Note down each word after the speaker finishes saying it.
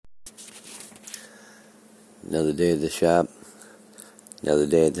Another day at the shop, another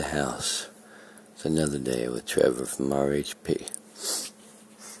day at the house. It's another day with Trevor from RHP.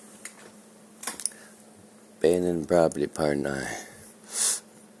 Abandoned property, part 9.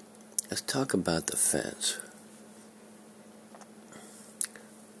 Let's talk about the fence.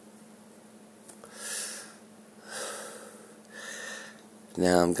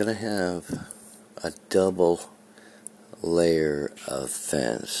 Now I'm going to have a double layer of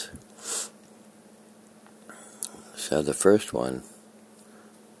fence. So the first one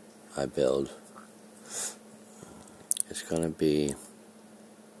I build is going to be,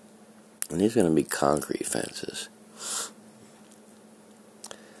 and these are going to be concrete fences.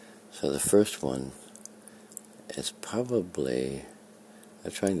 So the first one is probably,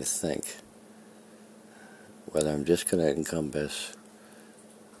 I'm trying to think whether I'm just going to encompass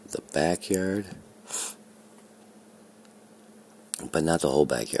the backyard, but not the whole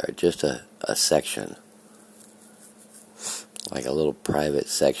backyard, just a section, like a little private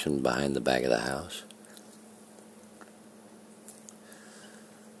section behind the back of the house.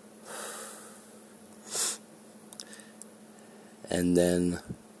 And then,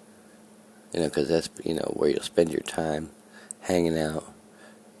 because that's, where you'll spend your time hanging out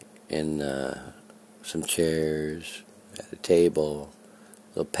in some chairs, at a table,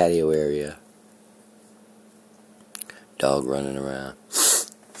 little patio area, dog running around.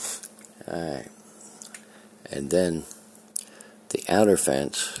 Alright. And then the outer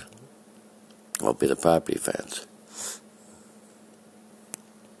fence will be the property fence.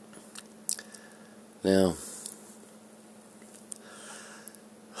 Now,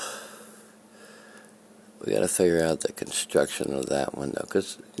 we got to figure out the construction of that one, though,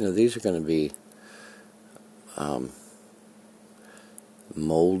 because these are going to be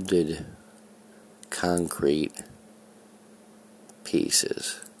molded concrete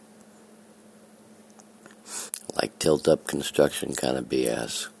pieces, like tilt-up construction kind of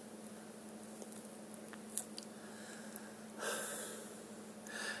BS.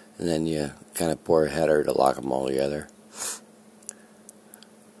 And then you kind of pour a header to lock them all together.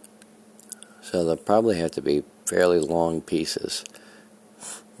 So they'll probably have to be fairly long pieces.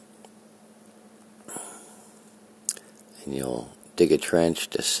 And you'll dig a trench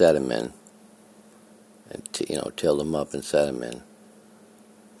to set them in. And, tilt them up and set them in.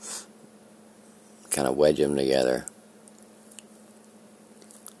 Kind of wedge them together.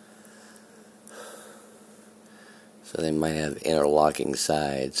 So they might have interlocking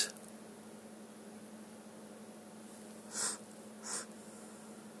sides.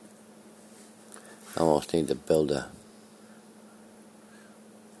 I almost need to build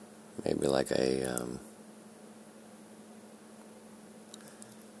maybe like a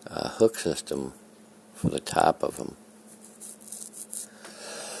hook system for the top of them.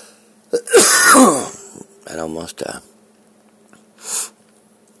 And almost a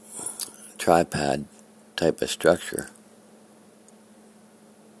tripod type of structure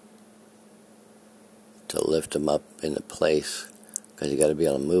to lift them up into place, because you got to be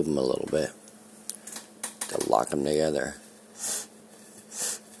able to move them a little bit to lock them together.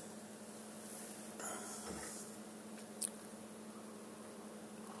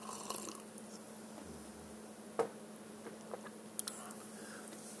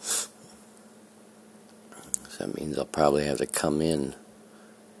 So that means I'll probably have to come in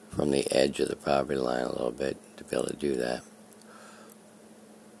from the edge of the property line a little bit to be able to do that.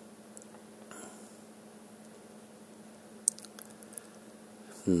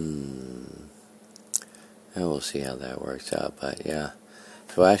 And we'll see how that works out, but yeah.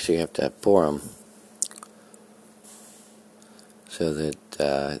 So I actually have to pour them so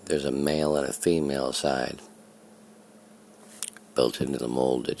that there's a male and a female side built into the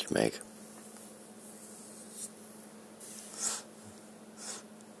mold that you make.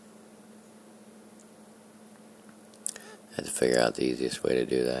 I had to figure out the easiest way to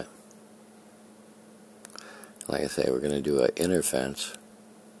do that. Like I say, we're going to do an inner fence.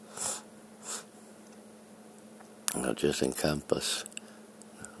 It'll just encompass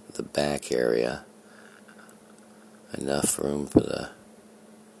the back area. Enough room for the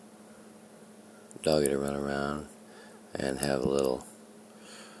doggy to run around, and have a little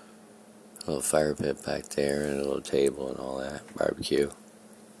fire pit back there, and a little table and all that, barbecue.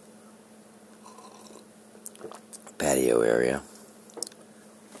 Patio area.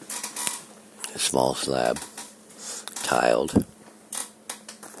 A small slab, tiled.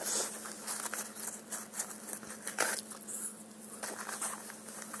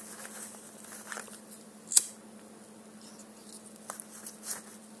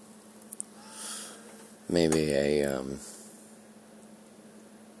 Maybe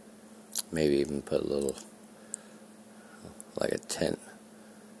maybe even put a little like a tent.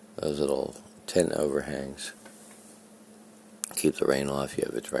 Those little tent overhangs keep the rain off you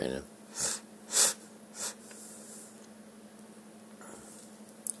if it's raining.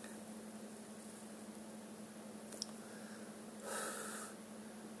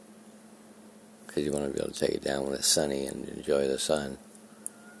 Because you want to be able to take it down when it's sunny and enjoy the sun.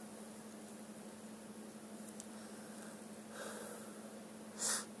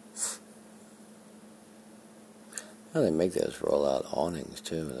 Oh, they make those roll-out awnings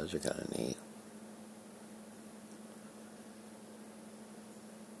too. Those are kind of neat.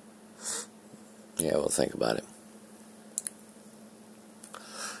 Yeah, we'll think about it.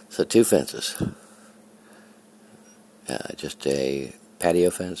 So 2 fences. Just a patio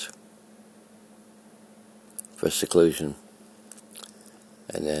fence for seclusion,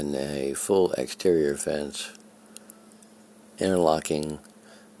 and then a full exterior fence, interlocking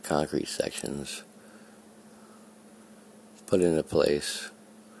concrete sections put into place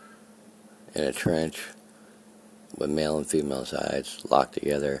in a trench with male and female sides locked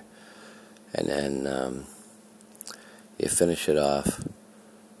together, and then you finish it off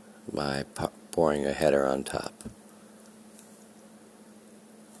by pouring a header on top.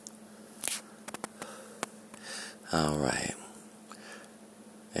 All right.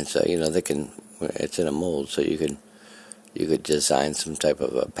 And so, it's in a mold, so you could design some type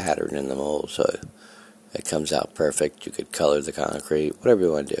of a pattern in the mold so it comes out perfect. You could color the concrete, whatever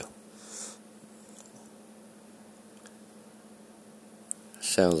you want to do.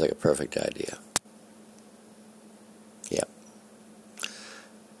 Sounds like a perfect idea. Yep.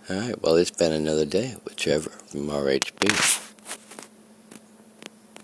 All right, well, it's been another day with Trevor from RHB.